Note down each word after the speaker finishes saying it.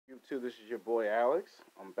YouTube, this is your boy Alex.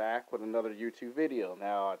 I'm back with another YouTube video.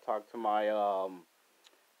 Now I talked to my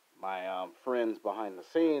friends behind the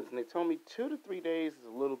scenes, and they told me 2 to 3 days is a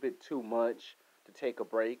little bit too much to take a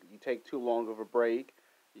break. You take too long of a break,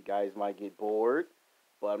 you guys might get bored.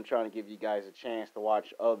 But I'm trying to give you guys a chance to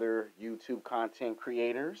watch other YouTube content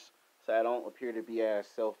creators, so I don't appear to be as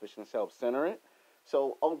selfish and self-centered.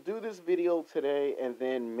 So I'll do this video today, and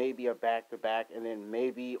then maybe a back-to-back, and then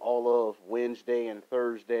maybe all of Wednesday and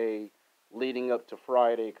Thursday leading up to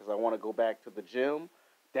Friday, because I want to go back to the gym.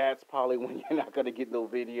 That's probably when you're not going to get no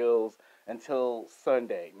videos until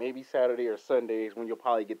Sunday. Maybe Saturday or Sunday is when you'll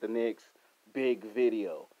probably get the next big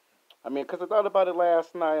video. I mean, because I thought about it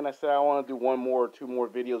last night, and I said I want to do one more or two more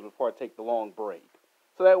videos before I take the long break.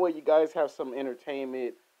 So that way you guys have some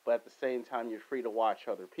entertainment, but at the same time you're free to watch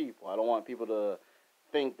other people. I don't want people to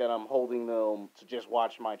think that I'm holding them to just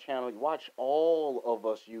watch my channel. Watch all of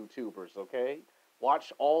us YouTubers, okay?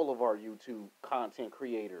 Watch all of our YouTube content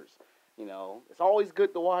creators. You know, it's always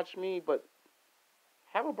good to watch me, but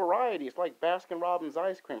have a variety. It's like Baskin Robbins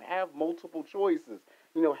ice cream. Have multiple choices.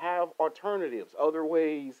 You know, have alternatives, other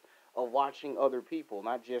ways of watching other people,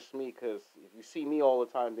 not just me, because if you see me all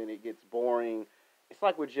the time, then it gets boring. It's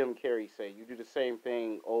like what Jim Carrey say. You do the same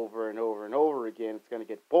thing over and over and over again, it's going to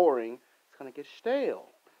get boring. It's going to get stale.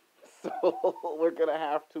 So we're going to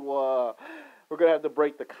have to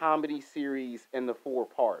break the comedy series into 4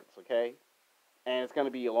 parts, okay? And it's going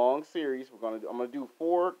to be a long series. I'm going to do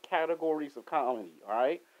 4 categories of comedy, all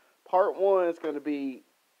right? Part 1 is going to be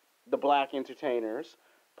the black entertainers.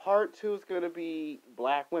 Part 2 is going to be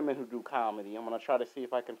black women who do comedy. I'm going to try to see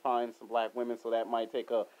if I can find some black women, so that might take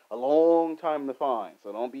a long time to find.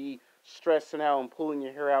 So don't be stressing out and pulling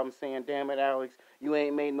your hair out and saying, damn it, Alex, you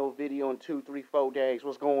ain't made no video in 2, 3, 4 days.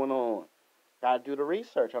 What's going on? Got to do the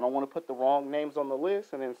research. I don't want to put the wrong names on the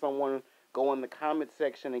list and then someone go in the comment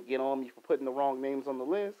section and get on me for putting the wrong names on the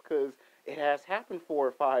list, because it has happened 4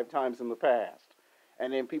 or 5 times in the past.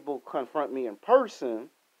 And then people confront me in person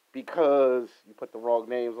because you put the wrong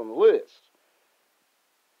names on the list.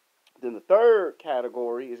 Then the third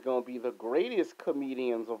category is going to be the greatest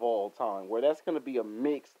comedians of all time, where that's going to be a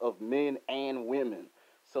mix of men and women.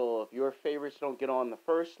 So if your favorites don't get on the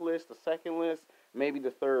first list, the second list, maybe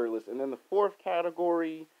the third list. And then the fourth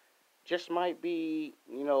category just might be,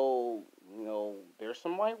 there's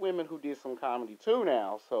some white women who did some comedy too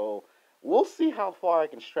now. So we'll see how far I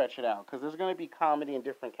can stretch it out, because there's going to be comedy in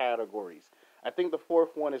different categories. I think the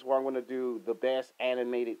fourth one is where I'm going to do the best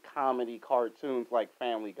animated comedy cartoons like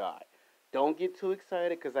Family Guy. Don't get too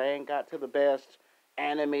excited, because I ain't got to the best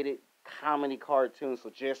animated comedy cartoons,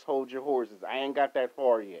 so just hold your horses. I ain't got that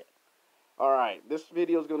far yet. Alright, this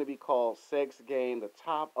video is going to be called Sex Game, the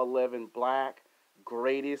top 11 black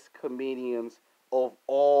greatest comedians of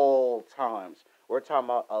all times. We're talking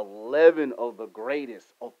about 11 of the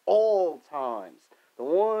greatest of all times. The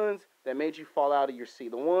ones that made you fall out of your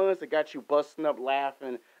seat. The ones that got you busting up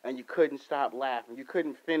laughing and you couldn't stop laughing. You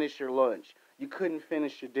couldn't finish your lunch. You couldn't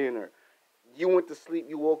finish your dinner. You went to sleep,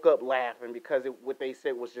 you woke up laughing because what they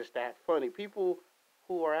said was just that funny. People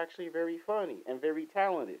who are actually very funny and very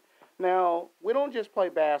talented. Now, we don't just play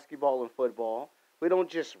basketball and football. We don't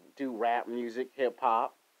just do rap music,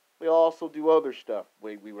 hip-hop. We also do other stuff.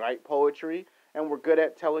 We write poetry, and we're good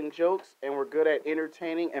at telling jokes, and we're good at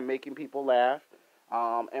entertaining and making people laugh.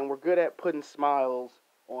 And we're good at putting smiles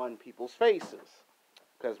on people's faces,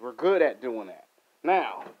 because we're good at doing that.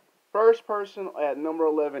 Now, first person at number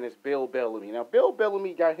 11 is Bill Bellamy. Now, Bill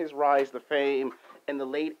Bellamy got his rise to fame in the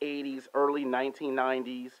late 80s, early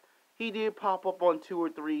 1990s. He did pop up on 2 or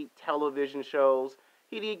 3 television shows.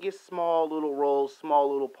 He did get small little roles,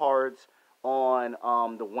 small little parts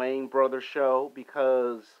on the Wayne Brothers show,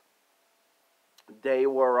 because they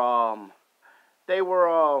were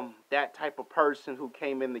that type of person who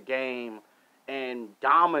came in the game and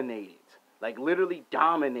dominated, like literally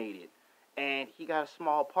dominated. And he got a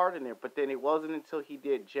small part in there, but then it wasn't until he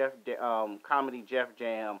did comedy Jeff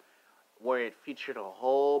Jam, where it featured a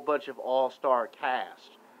whole bunch of all-star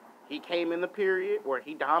cast. He came in the period where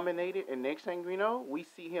he dominated, and next thing we know, we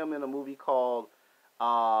see him in a movie called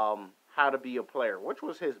How to Be a Player, which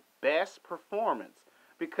was his best performance,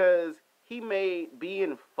 because he made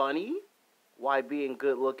being funny while being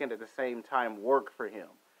good looking at the same time work for him.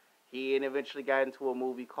 He eventually got into a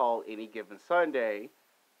movie called Any Given Sunday,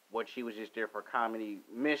 which he was just there for comedy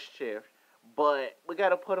mischief. But we got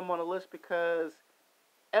to put him on the list because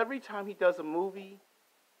every time he does a movie,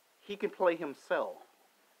 he can play himself.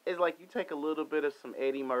 It's like you take a little bit of some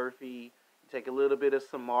Eddie Murphy, you take a little bit of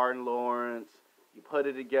some Martin Lawrence, you put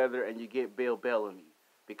it together and you get Bill Bellamy,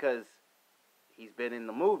 because he's been in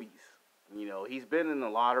the movies. You know, he's been in the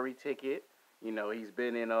Lottery Ticket. You know, he's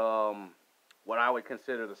been in what I would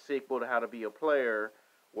consider the sequel to How to Be a Player,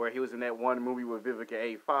 where he was in that one movie with Vivica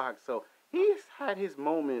A. Fox. So he's had his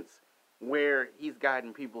moments where he's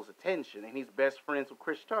gotten people's attention, and he's best friends with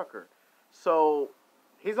Chris Tucker. So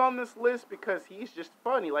he's on this list because he's just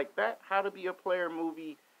funny. Like that How to Be a Player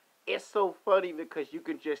movie, it's so funny because you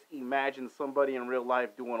can just imagine somebody in real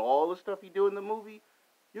life doing all the stuff he do in the movie.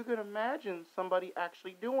 You can imagine somebody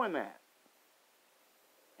actually doing that.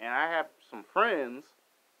 And I have some friends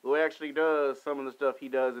who actually does some of the stuff he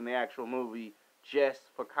does in the actual movie just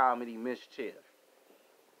for comedy mischief.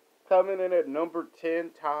 Coming in at number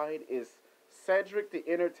 10 tied is Cedric the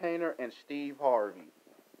Entertainer and Steve Harvey.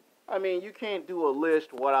 I mean, you can't do a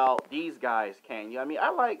list without these guys, can you? I mean, I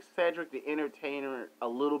like Cedric the Entertainer a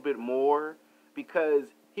little bit more because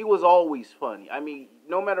he was always funny. I mean,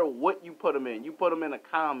 no matter what you put him in a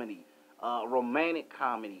comedy, a romantic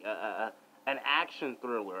comedy, an action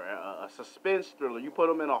thriller, a suspense thriller, you put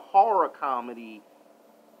him in a horror comedy,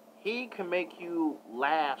 he can make you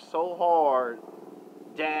laugh so hard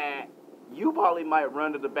that you probably might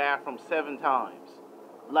run to the bathroom 7 times.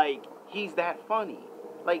 Like, he's that funny.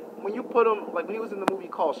 Like, when you put him, like when he was in the movie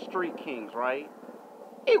called Street Kings, right?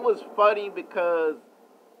 It was funny because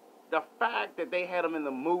the fact that they had him in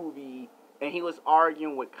the movie and he was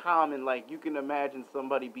arguing with Common, like, you can imagine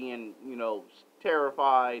somebody being, you know,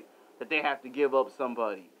 terrified that they have to give up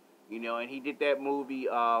somebody. You know, and he did that movie,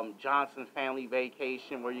 Johnson Family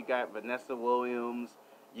Vacation, where you got Vanessa Williams,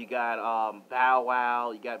 you got Bow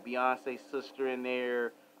Wow, you got Beyonce's sister in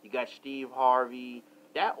there, you got Steve Harvey.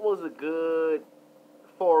 That was a good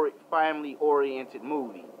family-oriented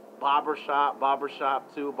movie. Barbershop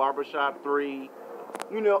 2, Barbershop 3.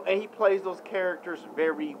 You know, and he plays those characters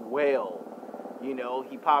very well. You know,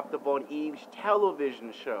 he popped up on Eve's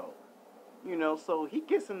television show. You know, so he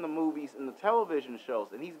gets in the movies and the television shows,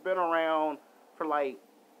 and he's been around for like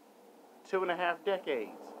 2.5 decades.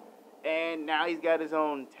 And now he's got his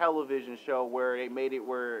own television show where they made it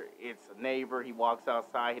where it's a neighbor, he walks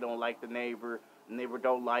outside, he don't like the neighbor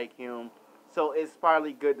don't like him. So it's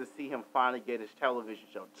finally good to see him finally get his television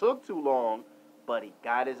show. Took too long, but he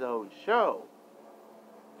got his own show.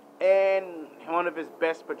 And one of his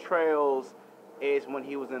best portrayals is when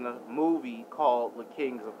he was in a movie called The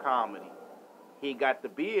Kings of Comedy. He got to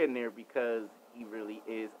be in there because he really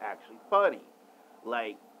is actually funny.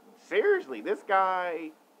 Like, seriously, this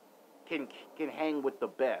guy can hang with the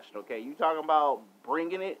best, okay? You talking about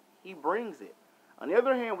bringing it, he brings it. On the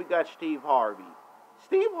other hand, we got Steve Harvey.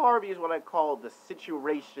 Steve Harvey is what I call the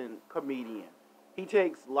situation comedian. He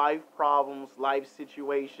takes life problems, life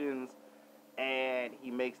situations, and he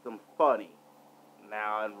makes them funny.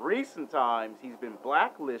 Now, in recent times, he's been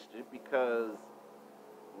blacklisted because,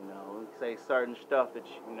 you know, he say certain stuff that,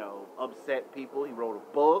 you know, upset people. He wrote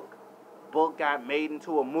a book. Book got made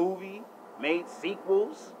into a movie, made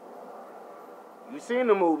sequels. You seen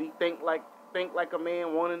the movie, Think Like a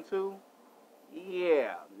Man 1 and 2?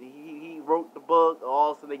 Yeah, he wrote the book,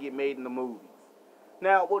 also they get made in the movies.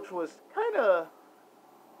 Now, which was kind of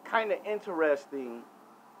interesting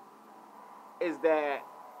is that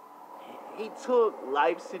he took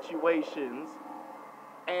life situations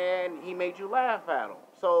and he made you laugh at them.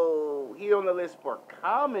 So he on the list for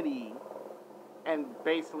comedy, and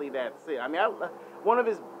basically that's it. I mean, one of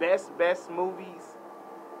his best movies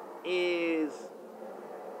is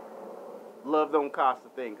Love Don't Cost a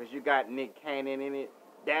Thing, because you got Nick Cannon in it.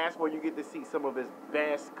 That's where you get to see some of his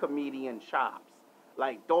best comedian chops.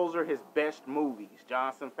 Like, those are his best movies.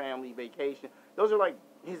 Johnson Family Vacation. Those are, like,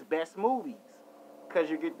 his best movies, because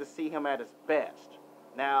you get to see him at his best.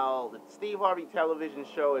 Now, the Steve Harvey television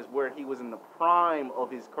show is where he was in the prime of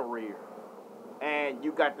his career. And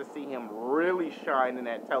you got to see him really shine in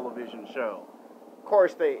that television show. Of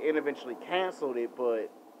course, they eventually canceled it,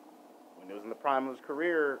 but when it was in the prime of his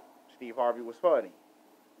career, Steve Harvey was funny.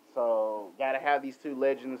 So, gotta have these two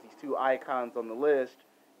legends, these two icons on the list.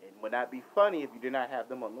 It would not be funny if you did not have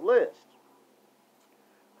them on the list.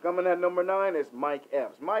 Coming at number 9 is Mike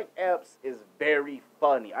Epps. Mike Epps is very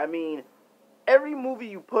funny. I mean, every movie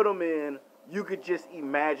you put him in, you could just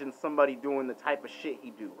imagine somebody doing the type of shit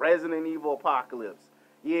he do. Resident Evil Apocalypse.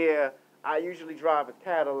 Yeah, I usually drive a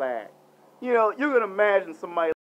Cadillac. You know, you can imagine somebody